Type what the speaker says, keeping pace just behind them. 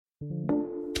You're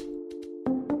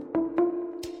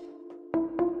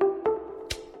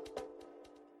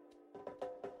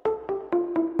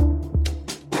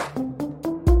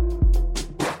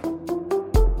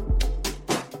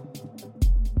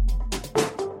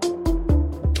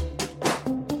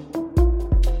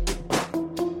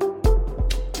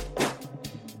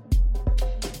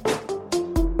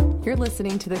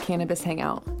listening to the Cannabis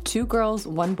Hangout, 2 girls,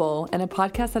 1 bowl, and a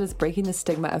podcast that is breaking the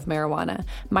stigma of marijuana.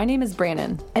 My name is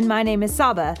Brannon. And my name is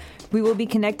Saba. We will be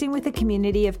connecting with a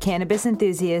community of cannabis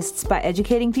enthusiasts by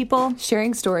educating people,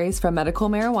 Sharing stories from medical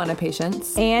marijuana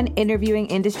patients, and interviewing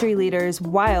industry leaders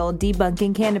while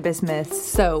debunking cannabis myths.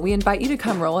 So we invite you to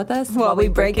come roll with us while we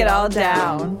break it all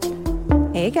down.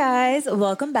 Hey guys,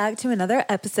 welcome back to another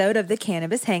episode of the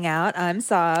Cannabis Hangout. I'm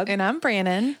Sab. And I'm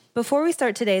Brannon. Before we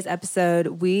start today's episode,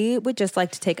 we would just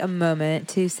like to take a moment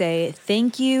to say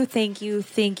thank you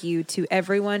to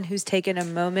everyone who's taken a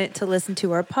moment to listen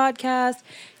to our podcast,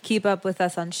 keep up with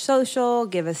us on social,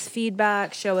 give us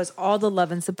feedback, show us all the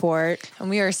love and support. And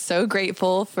we are so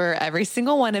grateful for every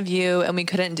single one of you, and we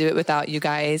couldn't do it without you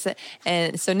guys.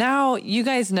 And so now you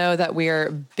guys know that we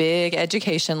are big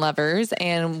education lovers,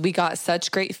 and we got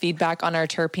such great feedback on our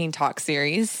Terpene Talk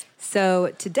series.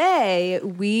 So today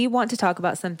we want to talk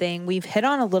about something we've hit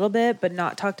on a little bit, but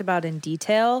not talked about in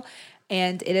detail.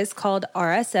 And it is called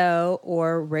RSO,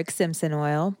 or Rick Simpson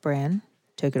oil. Bran,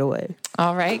 take it away.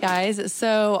 All right, guys.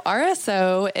 So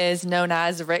RSO is known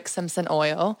as Rick Simpson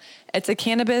oil. It's a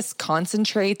cannabis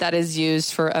concentrate that is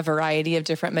used for a variety of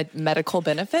different medical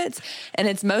benefits. And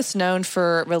it's most known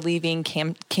for relieving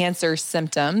cancer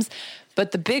symptoms.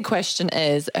 But the big question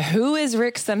is, who is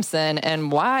Rick Simpson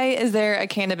and why is there a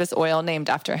cannabis oil named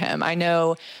after him? I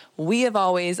know we have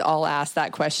always all asked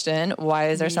that question. Why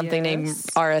is there something named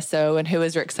RSO, and who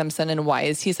is Rick Simpson and why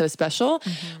is he so special?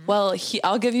 Mm-hmm. Well,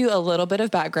 I'll give you a little bit of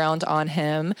background on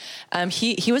him.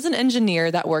 He was an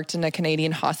engineer that worked in a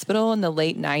Canadian hospital in the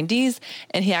late 90s,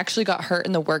 and he actually got hurt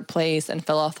in the workplace and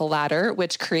fell off a ladder,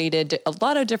 which created a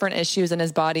lot of different issues in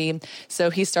his body. So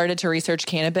he started to research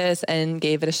cannabis and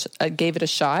gave it a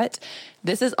shot.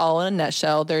 This is all in a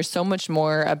nutshell. There's so much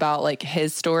more about like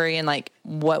his story and like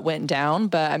what went down,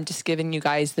 but I'm just giving you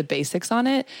guys the basics on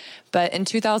it. But in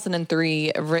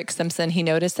 2003, Rick Simpson, he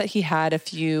noticed that he had a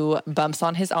few bumps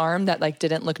on his arm that like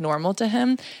didn't look normal to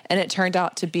him. And it turned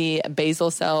out to be basal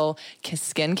cell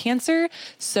skin cancer.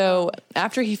 So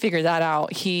after he figured that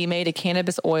out, he made a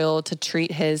cannabis oil to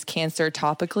treat his cancer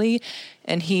topically.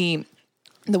 And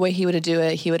the way he would do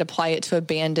it, he would apply it to a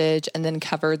bandage and then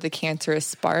cover the cancerous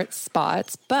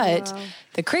spots. But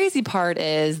the crazy part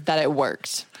is that it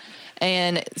worked.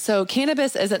 And so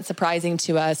cannabis isn't surprising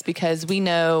to us because we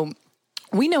know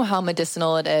how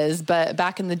medicinal it is, but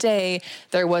back in the day,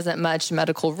 there wasn't much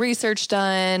medical research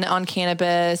done on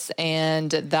cannabis and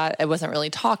that it wasn't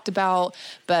really talked about.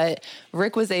 But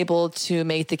Rick was able to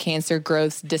make the cancer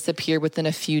growths disappear within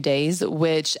a few days,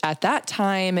 which at that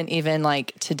time and even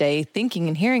like today, thinking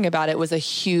and hearing about it was a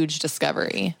huge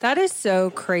discovery. That is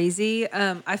so crazy.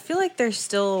 I feel like there's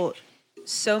still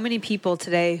so many people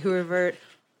today who revert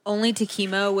only to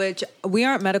chemo, which we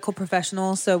aren't medical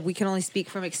professionals, so we can only speak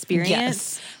from experience.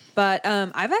 Yes. But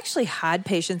I've actually had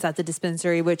patients at the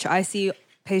dispensary, which I see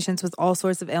patients with all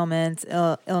sorts of ailments,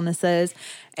 illnesses.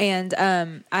 And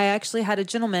I actually had a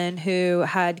gentleman who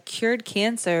had cured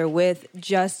cancer with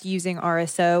just using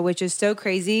RSO, which is so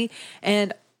crazy.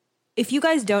 And if you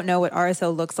guys don't know what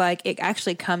RSO looks like, it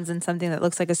actually comes in something that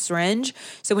looks like a syringe.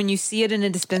 So when you see it in a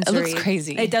dispensary, it looks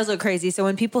crazy. It does look crazy. So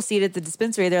when people see it at the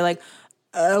dispensary, they're like,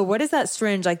 what is that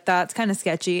syringe? Like, that's kind of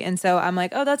sketchy. And so I'm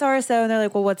like, oh, that's RSO. And they're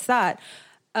like, well, what's that?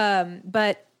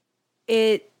 But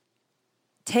it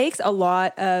takes a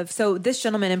lot of, so this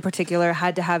gentleman in particular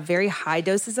had to have very high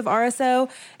doses of RSO.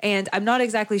 And I'm not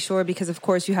exactly sure because of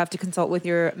course you have to consult with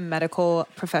your medical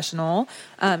professional,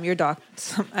 your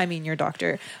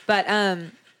doctor. But,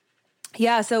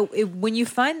 yeah, so when you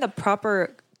find the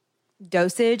proper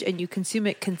dosage and you consume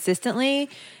it consistently,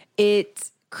 it's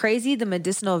crazy the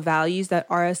medicinal values that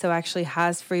RSO actually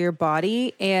has for your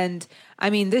body. And I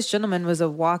mean, this gentleman was a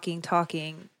walking,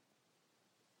 talking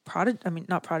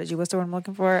not prodigy. What's the word I'm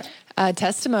looking for?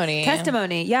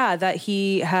 Testimony. Yeah. That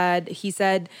he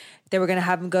said they were going to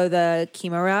have him go the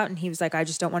chemo route. And he was like, I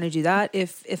just don't want to do that.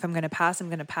 If I'm going to pass, I'm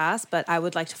going to pass. But I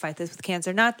would like to fight this with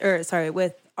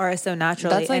with RSO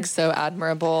naturally. That's so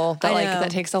admirable.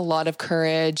 That takes a lot of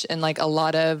courage and like a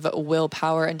lot of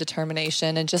willpower and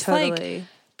determination and just like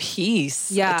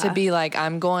peace. Yeah. To be like,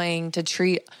 I'm going to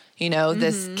treat,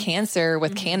 this cancer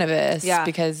with cannabis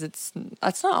because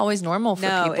that's not always normal for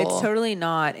people. No, it's totally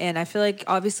not. And I feel like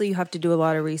obviously you have to do a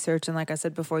lot of research. And like I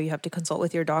said before, you have to consult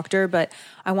with your doctor. But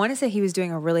I want to say he was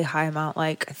doing a really high amount,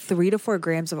 like 3 to 4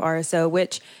 grams of RSO,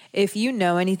 which if you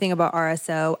know anything about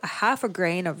RSO, a half a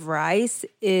grain of rice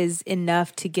is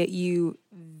enough to get you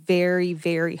very,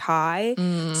 very high.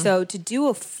 So to do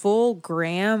a full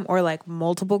gram or like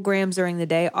multiple grams during the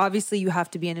day, obviously you have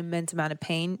to be in an immense amount of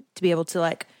pain to be able to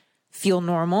like feel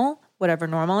normal, whatever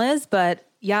normal is. But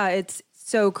yeah, it's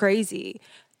so crazy.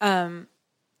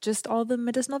 Just all the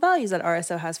medicinal values that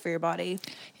RSO has for your body.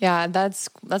 Yeah, that's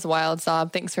wild,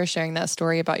 Sob. Thanks for sharing that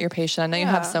story about your patient. I know you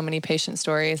have so many patient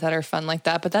stories that are fun like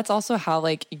that, but that's also how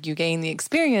like you gain the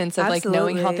experience of like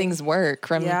knowing how things work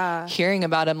from hearing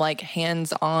about them like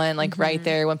hands on, like right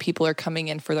there when people are coming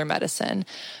in for their medicine.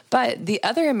 But the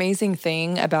other amazing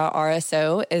thing about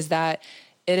RSO is that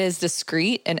it is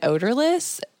discreet and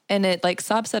odorless. And it, like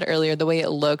Sob said earlier, the way it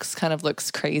looks kind of looks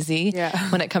crazy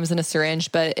when it comes in a syringe,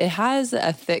 but it has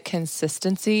a thick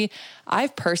consistency.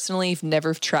 I've personally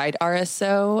never tried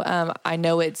RSO. I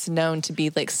know it's known to be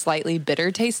like slightly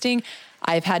bitter tasting.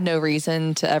 I've had no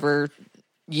reason to ever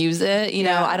use it. You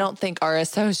know, I don't think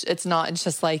RSO, it's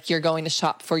just like you're going to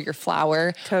shop for your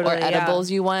flour or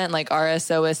edibles you want. Like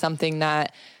RSO is something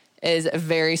that is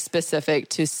very specific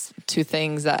to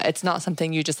things that it's not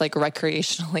something you just like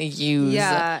recreationally use.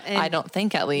 Yeah. I don't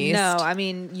think, at least. No, I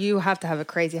mean, you have to have a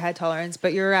crazy high tolerance,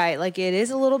 but you're right. Like it is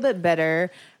a little bit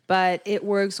bitter, but it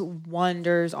works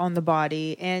wonders on the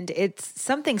body. And it's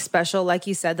something special. Like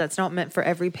you said, that's not meant for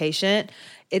every patient.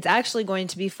 It's actually going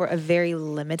to be for a very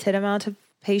limited amount of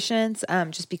patients,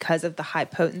 just because of the high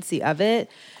potency of it.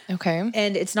 Okay.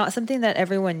 And it's not something that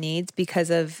everyone needs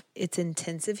because of its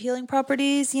intensive healing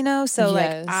properties, So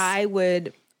like I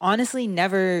would honestly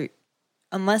never,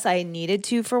 unless I needed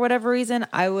to for whatever reason,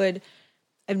 I've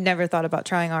never thought about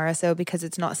trying RSO because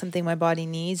it's not something my body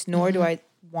needs, nor do I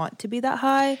want to be that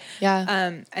high. Yeah.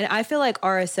 And I feel like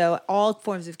RSO, all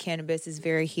forms of cannabis is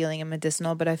very healing and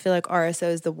medicinal, but I feel like RSO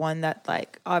is the one that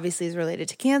like obviously is related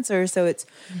to cancer. So it's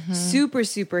super,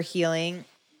 super healing.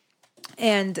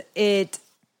 And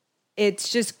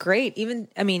it's just great.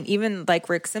 Even like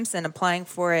Rick Simpson applying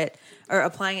it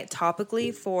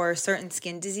topically for certain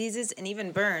skin diseases and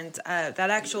even burns. That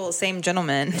actual same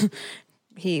gentleman,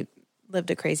 he lived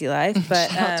a crazy life,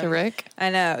 but shout out to Rick.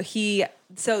 I know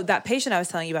so that patient I was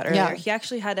telling you about earlier, he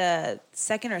actually had a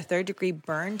 2nd or 3rd degree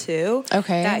burn too.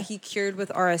 Okay. That he cured with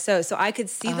RSO. So I could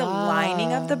see the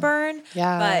lining of the burn,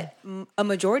 but a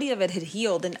majority of it had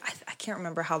healed. And I can't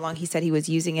remember how long he said he was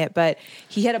using it, but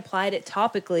he had applied it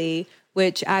topically,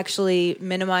 which actually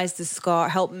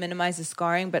helped minimize the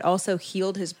scarring, but also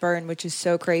healed his burn, which is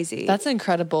so crazy. That's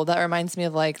incredible. That reminds me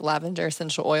of like lavender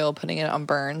essential oil, putting it on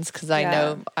burns, because I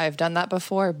know I've done that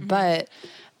before. But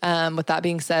with that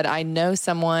being said, I know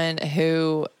someone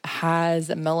who has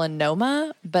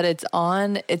melanoma, but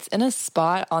it's in a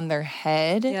spot on their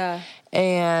head. Yeah.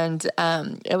 And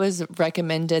it was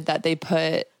recommended that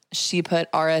she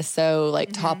put RSO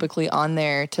like topically on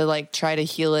there to like try to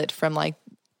heal it from like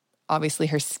obviously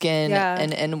her skin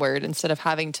and inward, instead of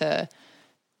having to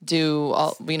do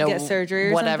all, get surgery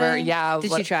or whatever. Something? Yeah.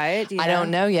 Did she try it? I don't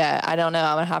know yet. I don't know.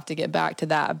 I'm gonna have to get back to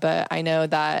that, but I know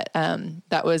that,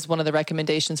 that was one of the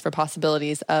recommendations for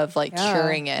possibilities of like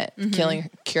curing it,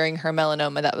 curing her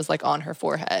melanoma that was like on her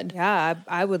forehead. Yeah.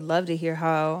 I would love to hear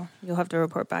how. You'll have to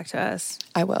report back to us.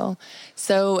 I will.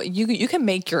 So you can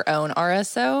make your own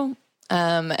RSO.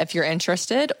 If you're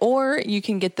interested, or you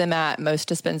can get them at most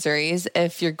dispensaries.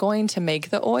 If you're going to make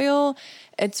the oil,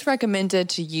 it's recommended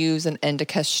to use an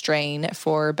indica strain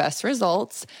for best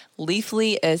results.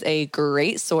 Leafly is a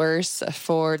great source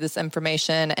for this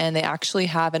information, and they actually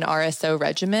have an RSO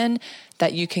regimen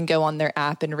that you can go on their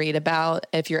app and read about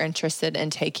if you're interested in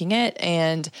taking it.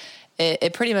 And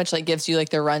it pretty much like gives you like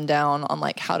the rundown on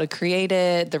like how to create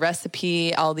it, the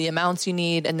recipe, all the amounts you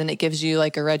need. And then it gives you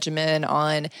like a regimen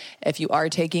on, if you are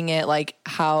taking it, like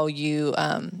how you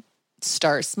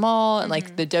start small and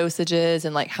like the dosages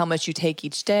and like how much you take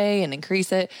each day and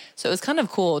increase it. So it was kind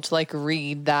of cool to like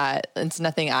read that. It's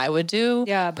nothing I would do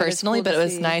personally, but it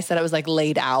was nice that it was like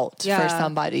laid out for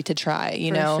somebody to try,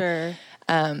 you know?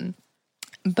 Sure.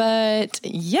 But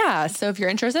yeah, so if you're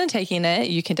interested in taking it,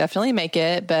 you can definitely make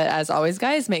it. But as always,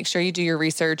 guys, make sure you do your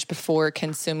research before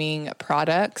consuming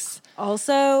products.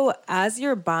 Also, as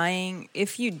you're buying,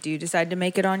 if you do decide to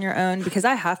make it on your own, because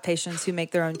I have patients who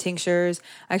make their own tinctures.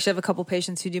 I actually have a couple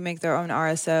patients who do make their own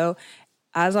RSO.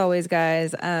 As always,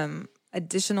 guys,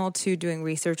 additional to doing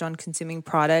research on consuming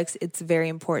products, it's very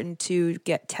important to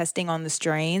get testing on the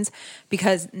strains,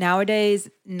 because nowadays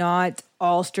not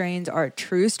all strains are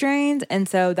true strains. And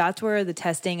so that's where the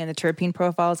testing and the terpene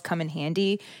profiles come in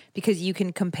handy, because you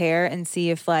can compare and see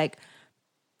if like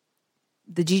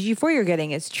the GG4 you're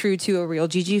getting is true to a real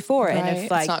GG4. Right. And if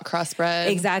like it's not crossbred.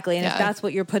 Exactly. And if that's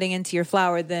what you're putting into your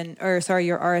flower, then, or sorry,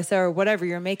 your RSO or whatever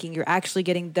you're making, you're actually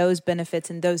getting those benefits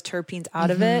and those terpenes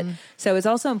out of it. So it's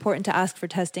also important to ask for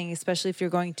testing, especially if you're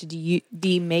going to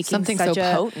be making something so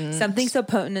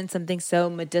potent and something so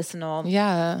medicinal.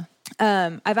 Yeah.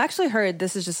 I've actually heard,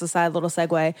 this is just a side little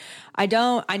segue.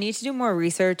 I need to do more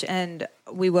research, and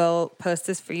we will post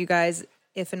this for you guys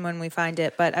if and when we find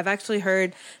it. But I've actually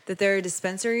heard that there are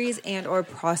dispensaries and or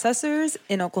processors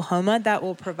in Oklahoma that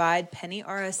will provide penny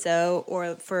RSO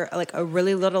or for like a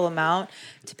really little amount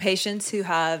to patients who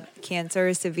have cancer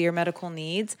or severe medical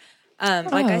needs.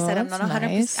 Like I said, I'm not 100%.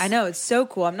 Nice. I know, it's so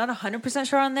cool. I'm not 100%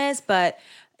 sure on this, but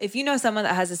if you know someone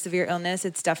that has a severe illness,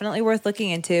 it's definitely worth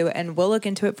looking into, and we'll look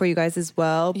into it for you guys as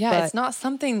well. Yeah, but it's not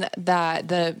something that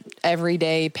the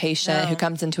everyday patient who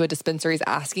comes into a dispensary is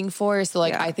asking for. So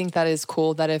like, I think that is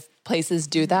cool that if places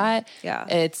do that,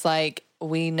 it's like,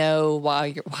 we know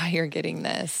why you're getting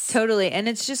this. Totally. And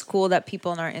it's just cool that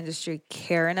people in our industry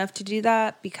care enough to do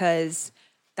that, because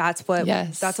that's what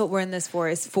we're in this for,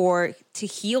 is for to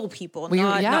heal people,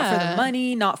 not for the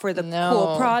money, not for the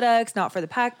cool products, not for the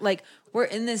pack. Like, we're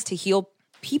in this to heal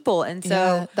people. And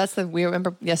so we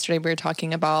remember yesterday we were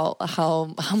talking about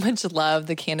how much love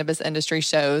the cannabis industry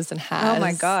shows and has. Oh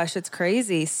my gosh, it's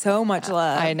crazy. So much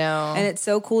love. I know. And it's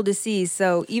so cool to see.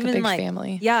 So even big like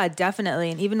family. Yeah,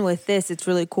 definitely. And even with this, it's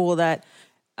really cool that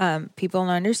people in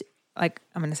our industry, like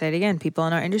I'm going to say it again, people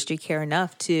in our industry care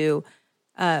enough to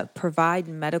provide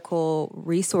medical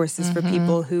resources for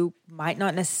people who might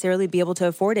not necessarily be able to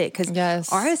afford it. Because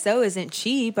RSO isn't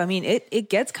cheap. I mean, it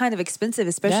gets kind of expensive,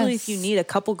 especially if you need a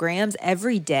couple grams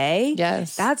every day.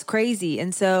 Yes. That's crazy.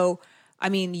 And so, I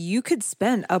mean, you could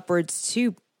spend upwards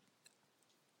to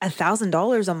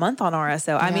 $1,000 a month on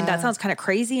RSO. I mean, that sounds kind of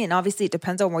crazy, and obviously it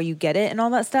depends on where you get it and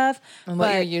all that stuff, and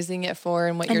what you're using it for,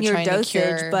 and what you're your trying dosage,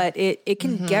 to cure. But it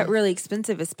can get really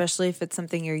expensive, especially if it's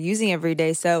something you're using every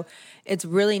day. So it's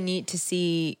really neat to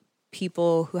see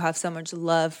people who have so much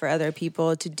love for other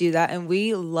people to do that, and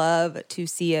we love to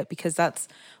see it, because that's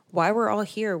why we're all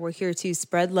here. We're here to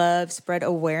spread love, spread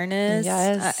awareness,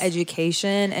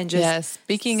 education, and just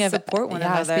support one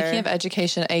another. Speaking of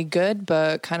education, a good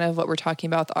book, kind of what we're talking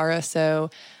about with RSO,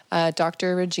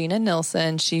 Dr. Regina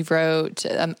Nilsson, she wrote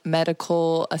a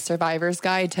survivor's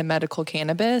guide to medical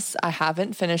cannabis. I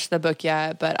haven't finished the book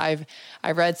yet, but I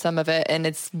read some of it, and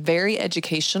it's very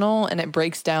educational, and it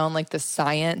breaks down like the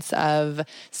science of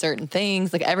certain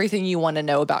things, like everything you want to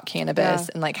know about cannabis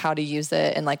and like how to use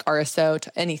it, and like RSO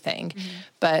to anything.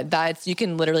 But you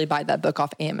can literally buy that book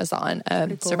off Amazon.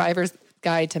 Cool. Survivor's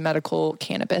Guide to Medical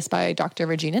Cannabis by Dr.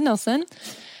 Regina Nilsson.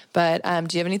 But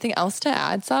do you have anything else to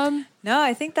add, Sam? No,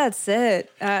 I think that's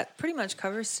it. Pretty much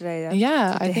covers today.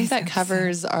 I think that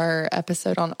covers our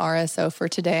episode on RSO for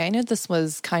today. I know this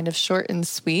was kind of short and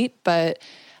sweet, but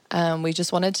we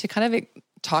just wanted to kind of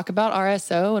talk about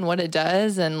RSO and what it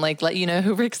does, and like let you know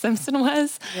who Rick Simpson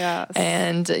was. Yes.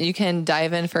 And you can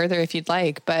dive in further if you'd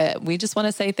like. But we just want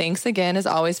to say thanks again, as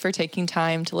always, for taking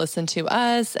time to listen to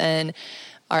us and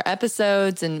our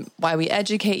episodes and why we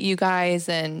educate you guys.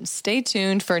 And stay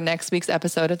tuned for next week's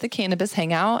episode of the Cannabis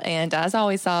Hangout. And as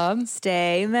always, Sob,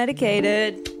 stay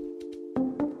medicated.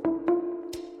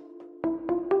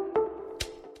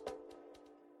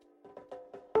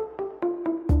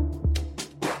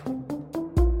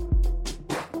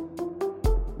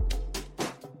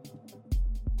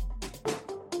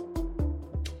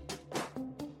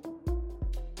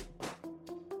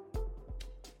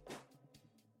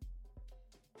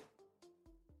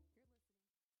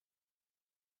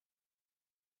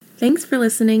 Thanks for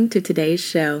listening to today's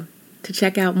show. To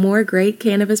check out more great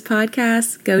cannabis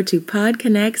podcasts, go to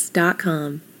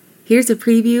podconnects.com. Here's a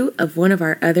preview of one of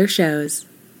our other shows.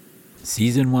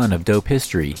 Season 1 of Dope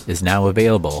History is now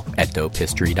available at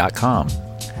dopehistory.com.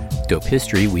 Dope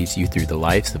History weaves you through the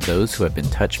lives of those who have been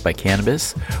touched by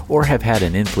cannabis or have had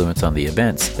an influence on the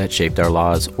events that shaped our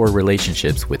laws or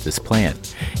relationships with this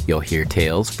plant. You'll hear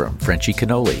tales from Frenchie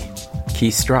Cannoli,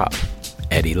 Keith Strop,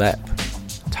 Eddie Lepp,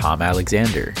 Tom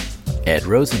Alexander, Ed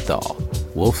Rosenthal,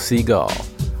 Wolf Seagal,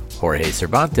 Jorge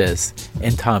Cervantes,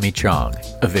 and Tommy Chong.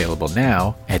 Available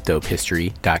now at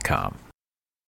dopehistory.com.